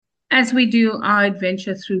As we do our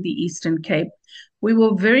adventure through the Eastern Cape, we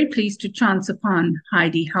were very pleased to chance upon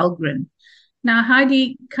Heidi Halgren. Now,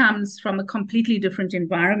 Heidi comes from a completely different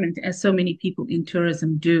environment, as so many people in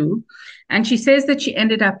tourism do. And she says that she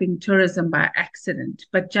ended up in tourism by accident.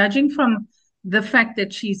 But judging from the fact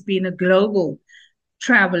that she's been a global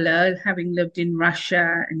traveler, having lived in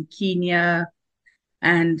Russia and Kenya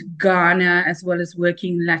and Ghana, as well as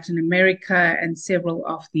working in Latin America and several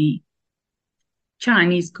of the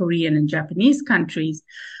Chinese, Korean, and Japanese countries.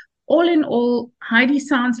 All in all, Heidi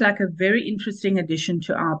sounds like a very interesting addition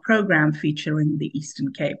to our program featuring the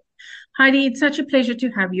Eastern Cape. Heidi, it's such a pleasure to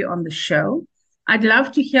have you on the show. I'd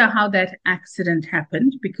love to hear how that accident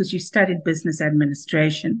happened because you studied business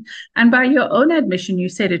administration. And by your own admission, you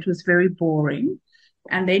said it was very boring.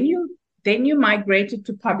 And then you migrated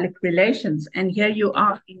to public relations, and here you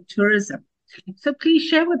are in tourism. So please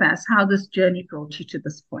share with us how this journey brought you to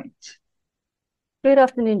this point. Good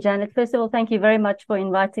afternoon, Janet. First of all, thank you very much for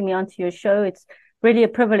inviting me onto your show. It's really a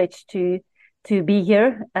privilege to be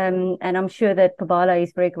here, and I'm sure that Pabala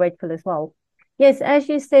is very grateful as well. Yes, as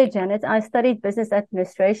you said, Janet, I studied business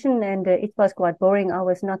administration, and it was quite boring. I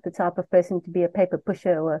was not the type of person to be a paper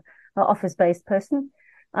pusher or an office-based person.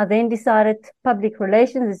 I then decided public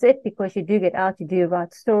relations is it, because you do get out, you do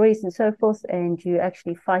write stories and so forth, and you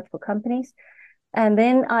actually fight for companies. And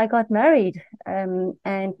then I got married, and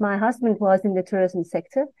my husband was in the tourism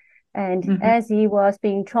sector. And as he was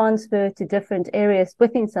being transferred to different areas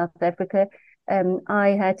within South Africa, I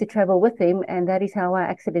had to travel with him. And that is how I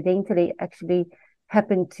accidentally actually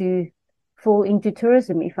happened to fall into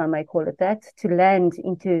tourism, if I may call it that, to land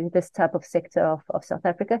into this type of sector of South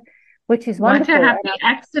Africa, which is wonderful. What a happy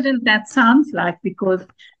accident that sounds like, because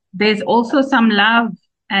there's also some love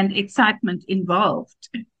and excitement involved.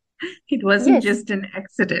 It wasn't just an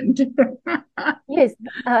accident. Yes.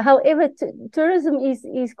 However, tourism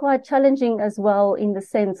is quite challenging as well, in the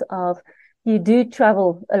sense of you do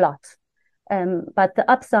travel a lot. But the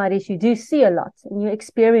upside is you do see a lot and you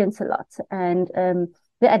experience a lot. And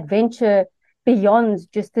the adventure beyond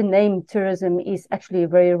just the name tourism is actually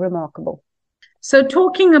very remarkable. So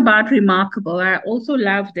talking about remarkable, I also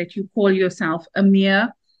love that you call yourself a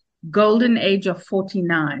mere golden age of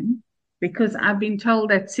 49. Because I've been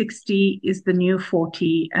told that 60 is the new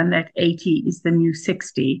 40 and that 80 is the new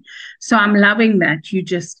 60. So I'm loving that you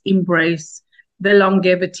just embrace the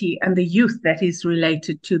longevity and the youth that is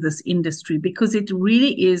related to this industry, because it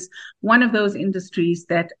really is one of those industries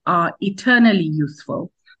that are eternally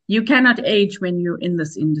youthful. You cannot age when you're in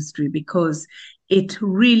this industry because it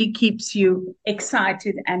really keeps you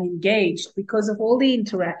excited and engaged because of all the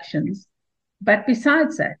interactions. But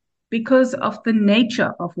besides that, because of the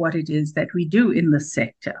nature of what it is that we do in this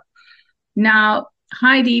sector. Now,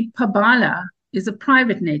 Heidi, Pabala is a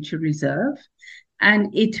private nature reserve,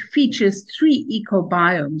 and it features 3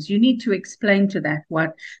 eco-biomes. You need to explain to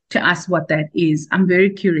us what that is. I'm very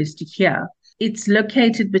curious to hear. It's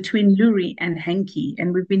located between Loerie and Hankey,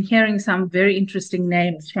 and we've been hearing some very interesting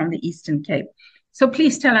names from the Eastern Cape. So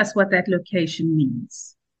please tell us what that location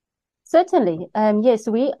means. Certainly. Yes,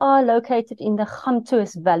 we are located in the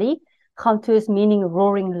Gamtoos Valley. Gamtoos meaning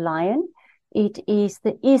roaring lion. It is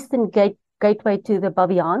the eastern gateway to the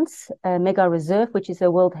Baviaans Mega Reserve, which is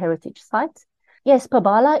a World Heritage Site. Yes,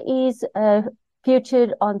 Pabala is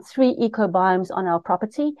featured on 3 eco-biomes on our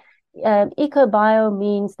property. Eco-biome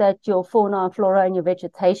means that your fauna and flora and your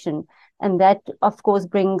vegetation, and that, of course,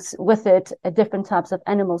 brings with it different types of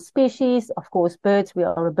animal species. Of course, birds, we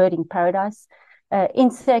are a birding paradise.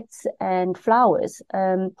 Insects and flowers.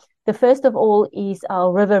 The first of all is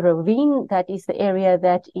our river ravine. That is the area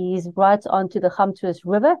that is right onto the Gamtoos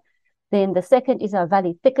River. Then the second is our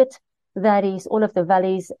valley thicket. That is all of the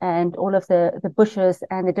valleys and all of the bushes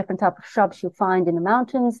and the different type of shrubs you find in the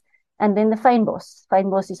mountains. And then the fynbos.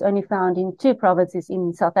 Fynbos is only found in 2 provinces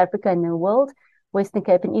in South Africa and the world, Western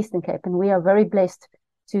Cape and Eastern Cape. And we are very blessed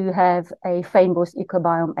to have a fynbos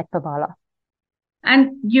ecobiome at Pabala.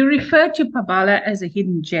 And you refer to Pabala as a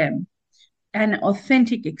hidden gem, an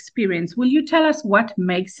authentic experience. Will you tell us what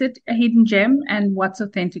makes it a hidden gem and what's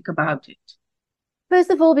authentic about it?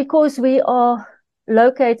 First of all, because we are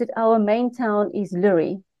located, our main town is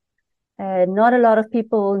Loerie. Not a lot of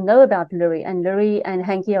people know about Loerie, and Loerie and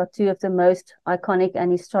Hankey are 2 of the most iconic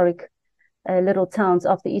and historic little towns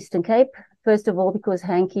of the Eastern Cape. First of all, because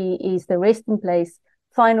Hankey is the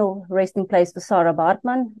final resting place for Sarah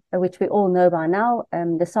Baartman, which we all know by now.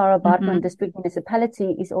 The Sarah Baartman district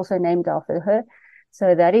municipality is also named after her.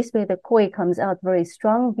 So that is where the koi comes out very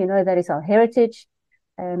strong. You know, that is our heritage.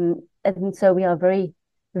 And so we are very,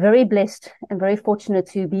 very blessed and very fortunate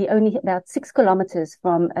to be only about 6 kilometers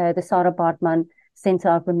from the Sarah Baartman center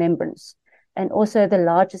of remembrance, and also the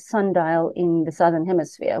largest sundial in the Southern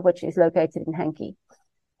Hemisphere, which is located in Hankey.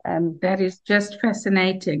 That is just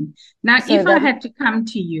fascinating. Now, So if I had to come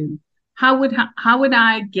to you, how would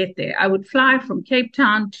I get there? I would fly from Cape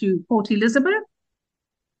Town to Port Elizabeth.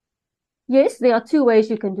 Yes, there are two ways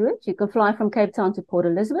you can do it. You can fly from Cape Town to Port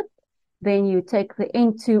Elizabeth. Then you take the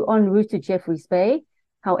N2 en route to Jeffreys Bay.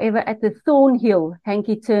 However, at the Thornhill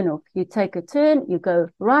Hankey turnoff, you take a turn, you go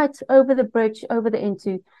right over the bridge, over the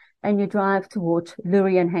N2, and you drive towards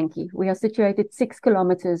Loerie and Hankey. We are situated 6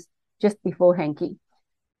 kilometers just before Hankey.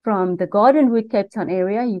 From the Garden Route Cape Town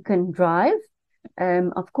area, you can drive.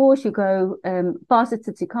 Of course, you go past the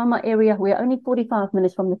Tsitsikamma area. We are only 45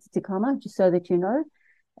 minutes from the Tsitsikamma, just so that you know.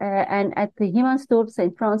 And at the Humansdorp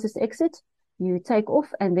St. Francis exit, you take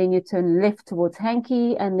off and then you turn left towards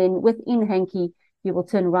Hankey. And then within Hankey, you will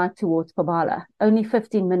turn right towards Pabala, only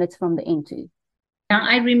 15 minutes from the N2. Now,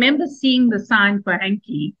 I remember seeing the sign for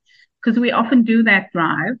Hankey because we often do that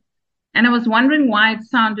drive. And I was wondering why it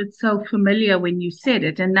sounded so familiar when you said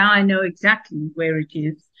it. And now I know exactly where it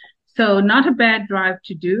is. So not a bad drive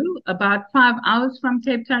to do. About 5 hours from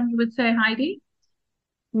Cape Town, you would say, Heidi?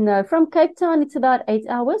 No, from Cape Town, it's about 8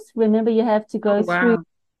 hours. Remember, you have to go through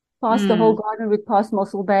past the whole garden route, past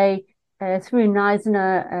Mossel Bay, through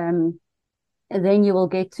Neisner, and then you will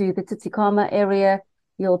get to the Tsitsikamma area.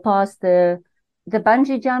 You'll pass the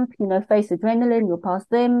bungee jump, face adrenaline. You'll pass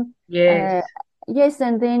them. Yes. Yes,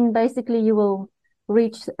 and then basically you will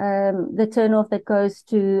reach the turnoff that goes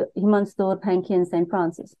to Humansdorp, Hankey, and St.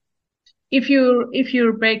 Francis. If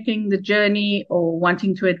you're breaking the journey or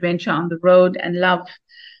wanting to adventure on the road and love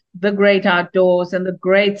the great outdoors and the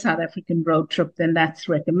great South African road trip, then that's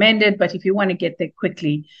recommended. But if you want to get there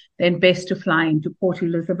quickly, then best to fly into Port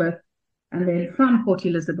Elizabeth. And then from Port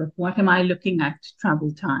Elizabeth, what am I looking at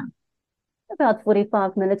travel time? About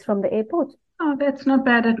 45 minutes from the airport. Oh, that's not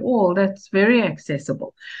bad at all. That's very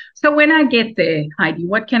accessible. So when I get there, Heidi,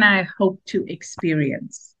 what can I hope to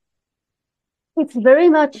experience? It's very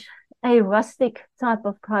much a rustic type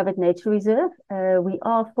of private nature reserve. We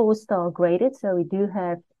are 4-star graded, so we do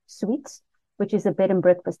have suites, which is a bed and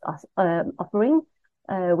breakfast offering.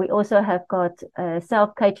 We also have got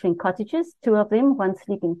self-catering cottages, 2 of them, one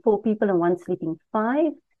sleeping 4 people and one sleeping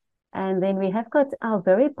 5. And then we have got our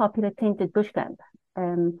very popular tented bush camp.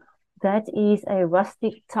 That is a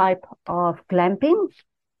rustic type of glamping.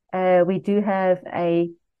 We do have a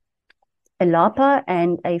lapa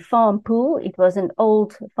and a farm pool. It was an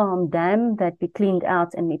old farm dam that we cleaned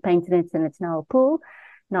out and we painted it, and it's now a pool.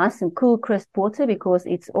 Nice and cool, crisp water because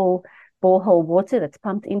it's all borehole water that's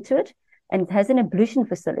pumped into it. And it has an ablution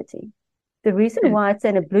facility. The reason why it's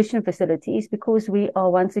an ablution facility is because we are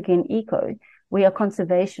once again eco. We are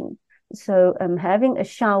conservation. So having a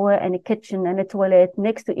shower and a kitchen and a toilet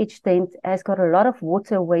next to each tent has got a lot of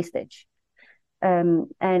water wastage.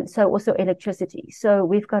 And so also electricity. So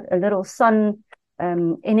we've got a little sun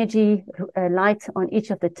energy light on each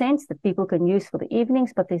of the tents that people can use for the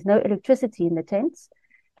evenings, but there's no electricity in the tents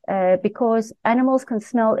because animals can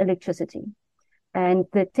smell electricity. And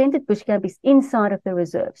the tented bush camp is inside of the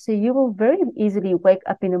reserve. So you will very easily wake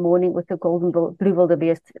up in the morning with the golden blue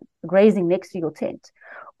wildebeest grazing next to your tent.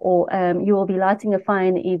 Or you will be lighting a fire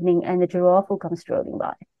in the evening and the giraffe will come strolling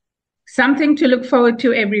by. Something to look forward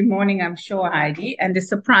to every morning, I'm sure, Heidi, and a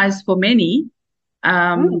surprise for many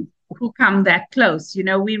who come that close.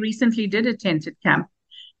 We recently did a tented camp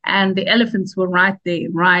and the elephants were right there,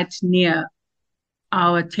 right near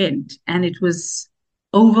our tent. And it was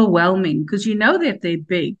overwhelming because that they're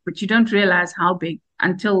big, but you don't realize how big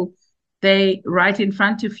until they're right in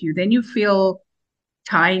front of you. Then you feel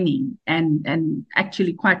tiny and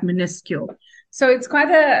actually quite minuscule. So it's quite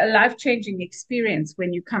a life-changing experience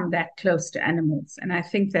when you come that close to animals. And I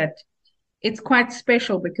think that it's quite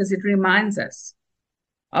special because it reminds us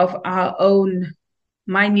of our own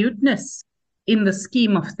minuteness in the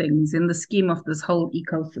scheme of things, in the scheme of this whole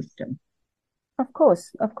ecosystem. Of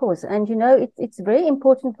course. And it's very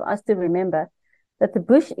important for us to remember that the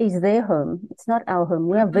bush is their home. It's not our home.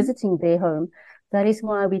 We are visiting their home. That is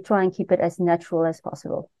why we try and keep it as natural as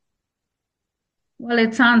possible. Well,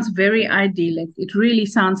 it sounds very idyllic. It really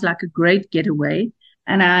sounds like a great getaway.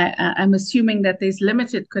 And I'm assuming that there's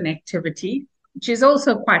limited connectivity, which is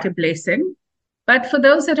also quite a blessing. But for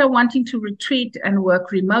those that are wanting to retreat and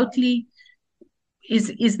work remotely,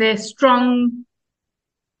 is there strong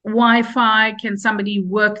Wi-Fi? Can somebody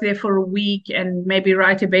work there for a week and maybe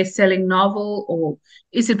write a best-selling novel? Or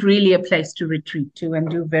is it really a place to retreat to and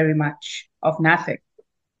do very much of nothing?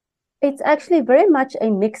 It's actually very much a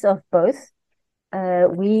mix of both.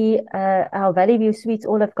 Our Valley View suites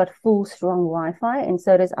all have got full strong Wi-Fi, and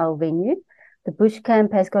so does our venue. The bush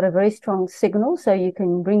camp has got a very strong signal, so you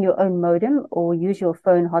can bring your own modem or use your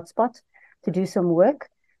phone hotspot to do some work.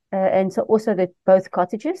 And so also both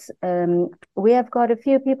cottages. We have got a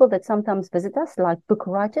few people that sometimes visit us, like book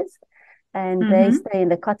writers, and they stay in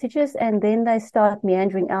the cottages, and then they start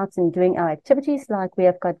meandering out and doing our activities. Like we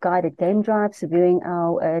have got guided game drives, viewing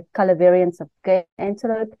our color variants of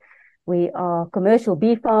antelope. We are commercial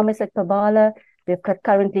bee farmers at Pabala. We've got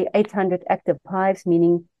currently 800 active hives,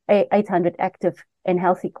 meaning 800 active and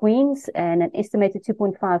healthy queens, and an estimated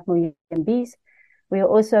 2.5 million bees. We are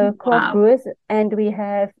also craft brewers, and we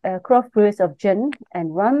have craft brewers of gin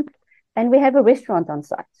and rum, and we have a restaurant on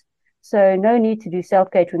site. So no need to do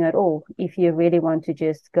self-catering at all if you really want to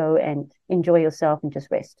just go and enjoy yourself and just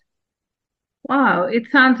rest. Wow, it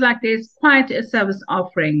sounds like there's quite a service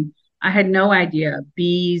offering. I had no idea.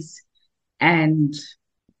 Bees and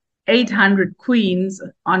 800 queens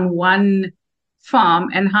on one farm.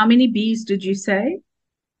 And how many bees did you say?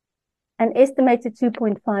 An estimated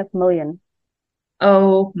 2.5 million.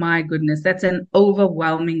 Oh my goodness, that's an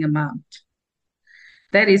overwhelming amount.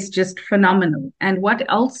 That is just phenomenal. And what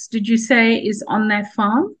else did you say is on that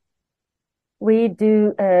farm? We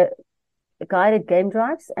do guided game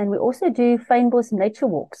drives, and we also do fynbos nature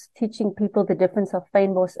walks, teaching people the difference of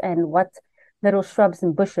fynbos and what little shrubs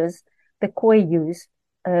and bushes the Khoi use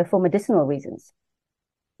for medicinal reasons.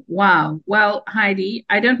 Wow. Well, Heidi,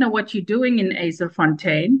 I don't know what you're doing in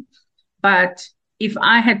Azelfontein, but if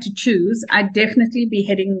I had to choose, I'd definitely be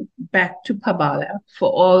heading back to Pabala for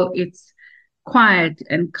all its quiet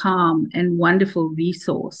and calm and wonderful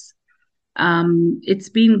resource. It's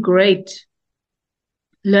been great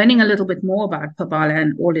learning a little bit more about Pabala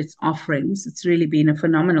and all its offerings. It's really been a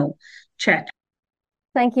phenomenal chat.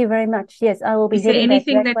 Thank you very much. Yes, I will be Is there heading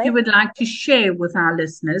anything that that you way. would like to share with our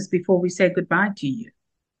listeners before we say goodbye to you?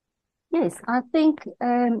 Yes, I think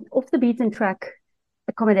off the beaten track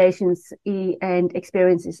accommodations and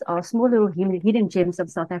experiences are small little hidden gems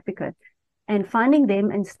of South Africa. And finding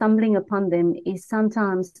them and stumbling upon them is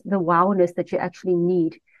sometimes the wowness that you actually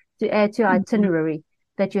need to add to your itinerary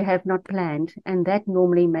that you have not planned. And that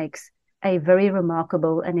normally makes a very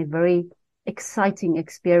remarkable and a very exciting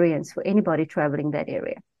experience for anybody traveling that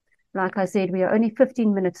area. Like I said, we are only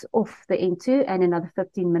 15 minutes off the N2 and another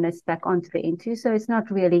 15 minutes back onto the N2. So it's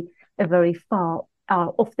not really a very far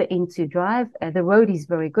off the N2 drive. The road is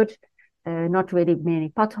very good. Not really many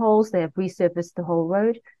potholes. They have resurfaced the whole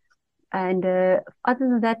road. And other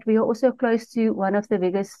than that, we are also close to one of the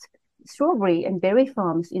biggest strawberry and berry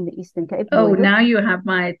farms in the Eastern Cape. Oh, now you have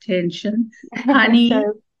my attention. Honey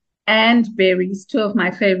and berries, two of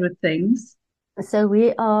my favorite things. So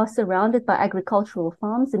we are surrounded by agricultural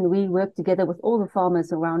farms, and we work together with all the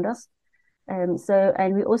farmers around us. And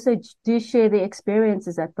we also do share the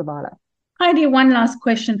experiences at Pabala. Heidi, one last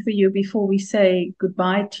question for you before we say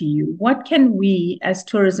goodbye to you. What can we as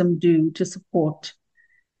tourism do to support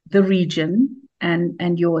the region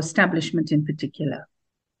and your establishment in particular?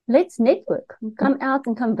 Let's network. Come out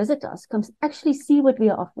and come visit us. Come actually see what we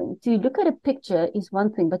are offering. To look at a picture is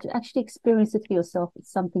one thing, but to actually experience it for yourself is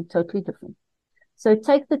something totally different. So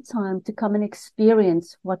take the time to come and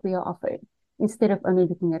experience what we are offering instead of only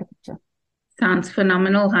looking at a picture. Sounds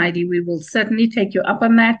phenomenal, Heidi. We will certainly take you up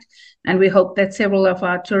on that. And we hope that several of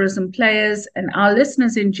our tourism players and our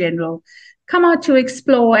listeners in general come out to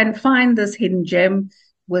explore and find this hidden gem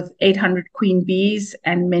with 800 queen bees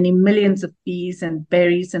and many millions of bees and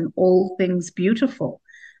berries and all things beautiful.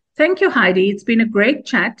 Thank you, Heidi. It's been a great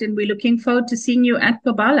chat, and we're looking forward to seeing you at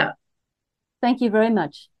Pabala. Thank you very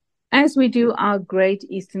much. As we do our great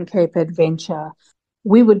Eastern Cape adventure,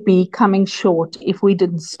 we would be coming short if we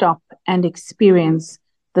didn't stop and experience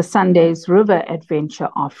the Sunday's River Adventure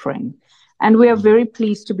offering. And we are very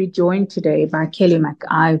pleased to be joined today by Kelly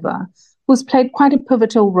McIver, who's played quite a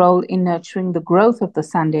pivotal role in nurturing the growth of the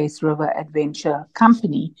Sunday's River Adventure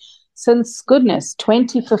company since, goodness,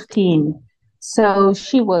 2015. So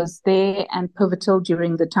she was there and pivotal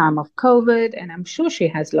during the time of COVID, and I'm sure she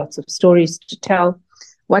has lots of stories to tell.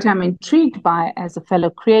 What I'm intrigued by as a fellow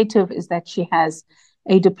creative is that she has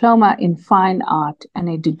a diploma in fine art and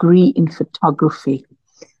a degree in photography,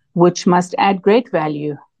 which must add great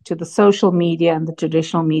value to the social media and the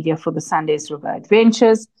traditional media for the Sunday's River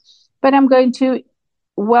Adventures. But I'm going to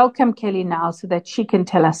welcome Kelly now so that she can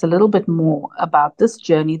tell us a little bit more about this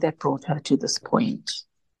journey that brought her to this point.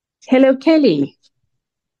 Hello, Kelly.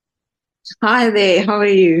 Hi there. How are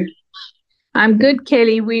you? I'm good,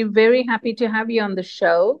 Kelly. We're very happy to have you on the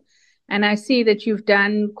show. And I see that you've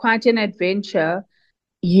done quite an adventure.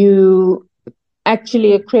 You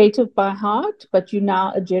actually are creative by heart, but you're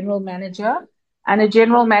now a general manager And a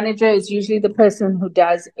general manager is usually the person who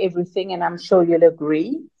does everything, and I'm sure you'll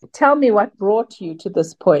agree. Tell me what brought you to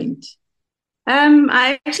this point.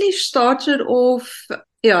 I actually started off,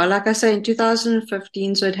 like I say, in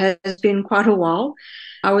 2015, so it has been quite a while.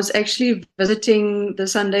 I was actually visiting the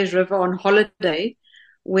Sundays River on holiday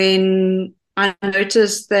when I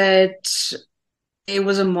noticed that there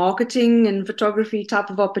was a marketing and photography type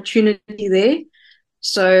of opportunity there.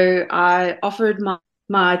 So I offered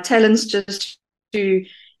my talents just to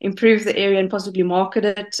improve the area and possibly market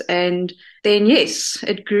it. And then, yes,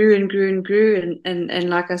 it grew and grew and grew. And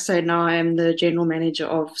like I say, now I am the general manager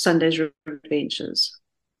of Sundays River Adventures.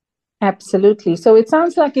 Absolutely. So it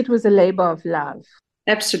sounds like it was a labor of love.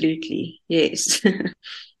 Absolutely, yes.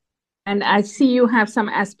 And I see you have some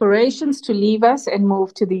aspirations to leave us and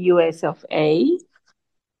move to the US of A.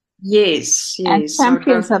 Yes, And yes.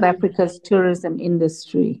 champion South Africa's tourism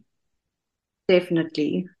industry.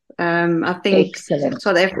 Definitely. I think Excellent.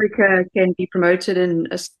 South Africa can be promoted in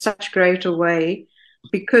such greater way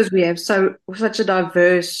because we have such a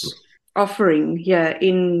diverse offering here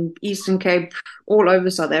in Eastern Cape, all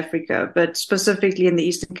over South Africa, but specifically in the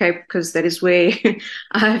Eastern Cape because that is where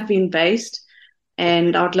I have been based,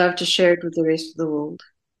 and I'd love to share it with the rest of the world.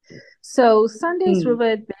 So Sundays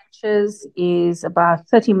River Adventures is about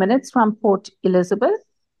 30 minutes from Port Elizabeth.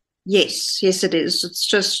 Yes, it is. It's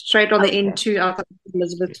just straight on the N2 out of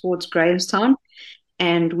Elizabeth towards Grahamstown.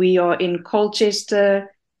 And we are in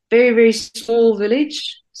Colchester, very, very small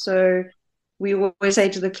village. So we always say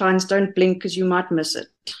to the clients, don't blink because you might miss it.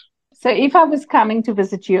 So if I was coming to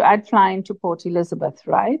visit you, I'd fly into Port Elizabeth,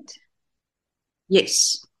 right?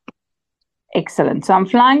 Yes. Excellent. So I'm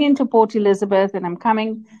flying into Port Elizabeth and I'm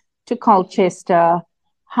coming to Colchester.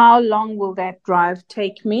 How long will that drive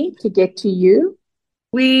take me to get to you?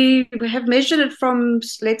 We have measured it from,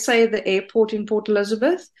 let's say, the airport in Port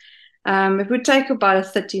Elizabeth. It would take about a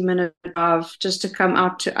 30-minute drive just to come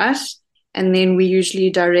out to us. And then we usually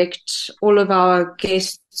direct all of our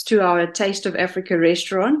guests to our Taste of Africa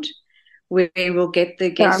restaurant, where we'll get the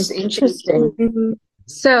guests. Sounds interesting.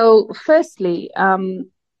 So, firstly,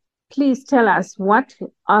 please tell us what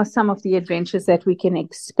are some of the adventures that we can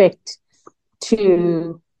expect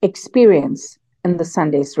to experience in the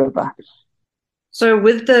Sundays River? So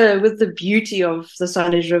with the beauty of the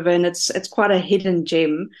Sundays River, and it's quite a hidden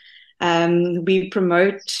gem, we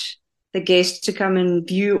promote the guests to come and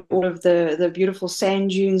view all of the beautiful sand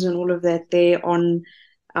dunes and all of that there on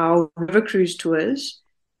our river cruise tours.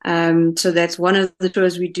 So that's one of the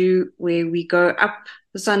tours we do where we go up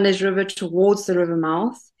the Sundays River towards the river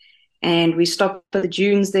mouth, and we stop at the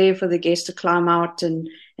dunes there for the guests to climb out and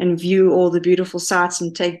view all the beautiful sights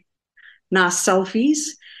and take nice selfies.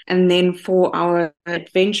 And then for our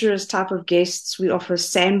adventurous type of guests, we offer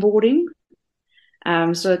sandboarding.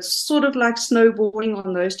 So it's sort of like snowboarding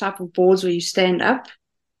on those type of boards where you stand up,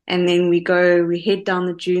 and then we head down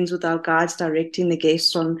the dunes with our guides directing the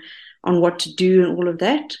guests on what to do and all of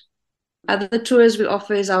that. Other tours we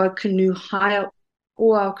offer is our canoe hire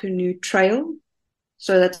or our canoe trail.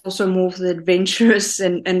 So that's also more for the adventurous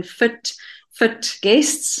and fit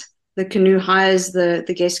guests. The canoe hires,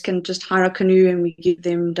 the guests can just hire a canoe and we give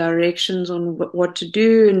them directions on what to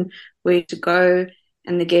do and where to go.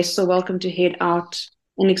 And the guests are welcome to head out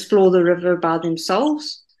and explore the river by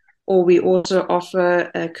themselves. Or we also offer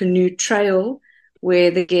a canoe trail where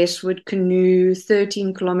the guests would canoe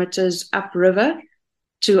 13 kilometers upriver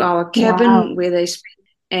to our cabin where they spend.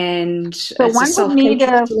 And so one would need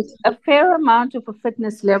a fair amount of a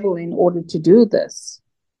fitness level in order to do this.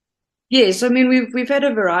 Yes, I mean we've had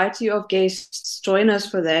a variety of guests join us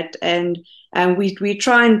for that, and we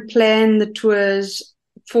try and plan the tours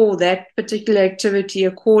for that particular activity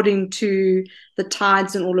according to the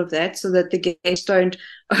tides and all of that, so that the guests don't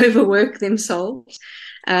overwork themselves.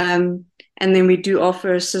 And then we do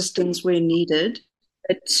offer assistance where needed.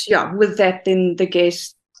 But yeah, with that, then the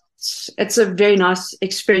guests, it's a very nice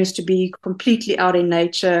experience to be completely out in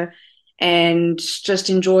nature and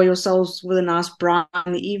just enjoy yourselves with a nice brine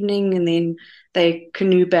in the evening, and then they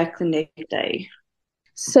canoe back the next day.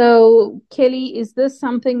 So, Kelly, is this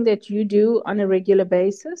something that you do on a regular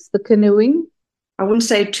basis, the canoeing? I wouldn't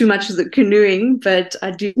say too much of the canoeing, but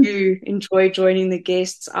I do enjoy joining the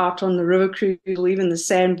guests out on the river cruise or even the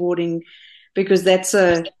sandboarding, because that's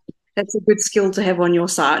a good skill to have on your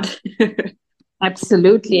side.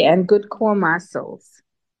 Absolutely, and good core muscles.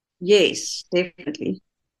 Yes, definitely.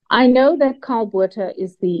 I know that Carl Botha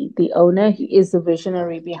is the owner. He is the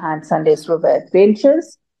visionary behind Sundays River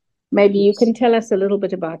Adventures. Maybe you can tell us a little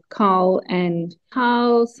bit about Carl and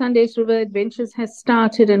how Sundays River Adventures has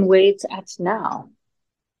started and where it's at now.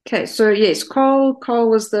 Okay, so yes, Carl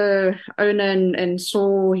was the owner and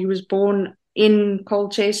he was born in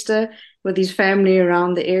Colchester with his family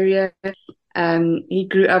around the area. He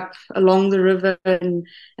grew up along the river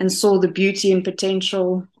and saw the beauty and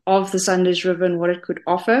potential of the Sundays River and what it could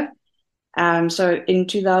offer. So in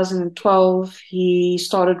 2012, he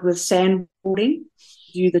started with sandboarding,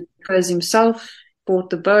 do the tours himself, bought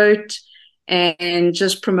the boat, and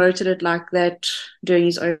just promoted it like that, doing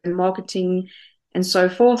his own marketing and so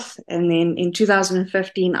forth. And then in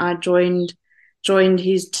 2015, I joined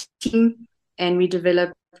his team, and we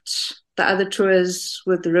developed the other tours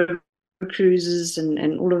with the river cruises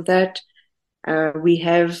and all of that. We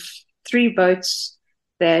have 3 boats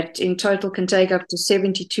that in total can take up to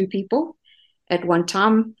 72 people at one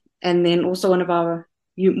time. And then also one of our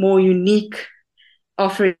more unique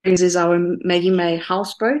offerings is our Maggie May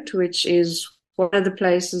houseboat, which is one of the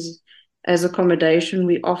places as accommodation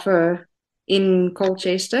we offer in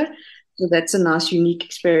Colchester. So that's a nice, unique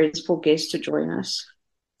experience for guests to join us.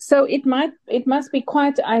 So it must be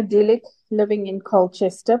quite idyllic living in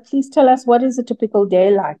Colchester. Please tell us, what is a typical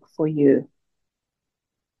day like for you?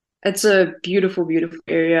 It's a beautiful, beautiful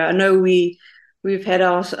area. I know we've had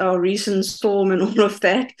our recent storm and all of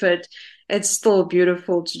that, but it's still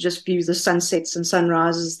beautiful to just view the sunsets and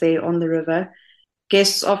sunrises there on the river.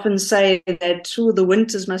 Guests often say that, oh, the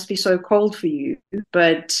winters must be so cold for you,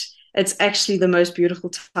 but it's actually the most beautiful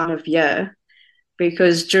time of year,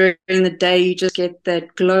 because during the day you just get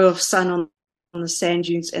that glow of sun on the sand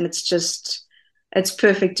dunes, and it's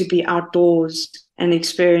perfect to be outdoors and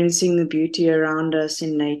experiencing the beauty around us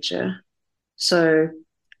in nature. So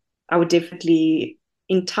I would definitely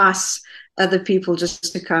entice other people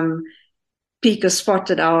just to come peek a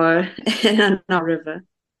spot at our river.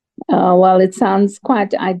 Oh, well, it sounds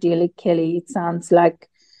quite idyllic, Kelly. It sounds like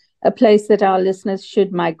a place that our listeners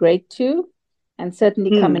should migrate to and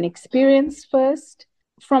certainly come and experience first.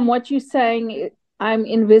 From what you're saying, I'm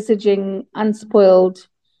envisaging unspoiled,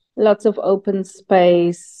 lots of open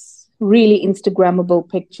space, really Instagrammable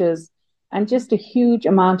pictures, and just a huge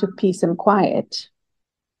amount of peace and quiet.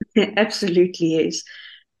 Yeah, absolutely, yes.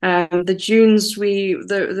 The dunes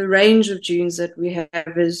the range of dunes that we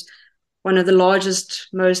have is one of the largest,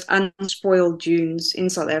 most unspoiled dunes in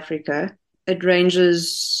South Africa. It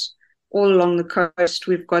ranges all along the coast.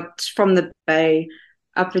 We've got from the bay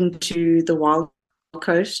up into the wild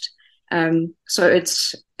coast. So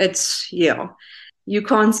it's yeah, you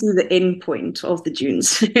can't see the end point of the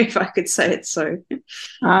dunes, if I could say it so.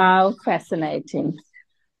 Oh, fascinating.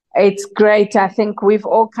 It's great. I think we've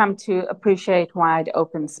all come to appreciate wide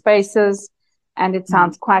open spaces, and it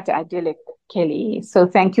sounds quite idyllic, Kelly. So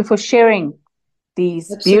thank you for sharing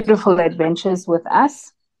these beautiful adventures with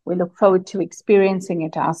us. We look forward to experiencing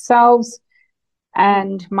it ourselves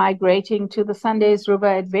and migrating to the Sundays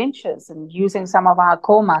River adventures and using some of our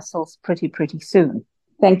core muscles pretty soon.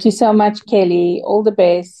 Thank you so much, Kelly. All the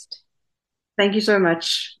best. Thank you so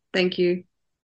much. Thank you.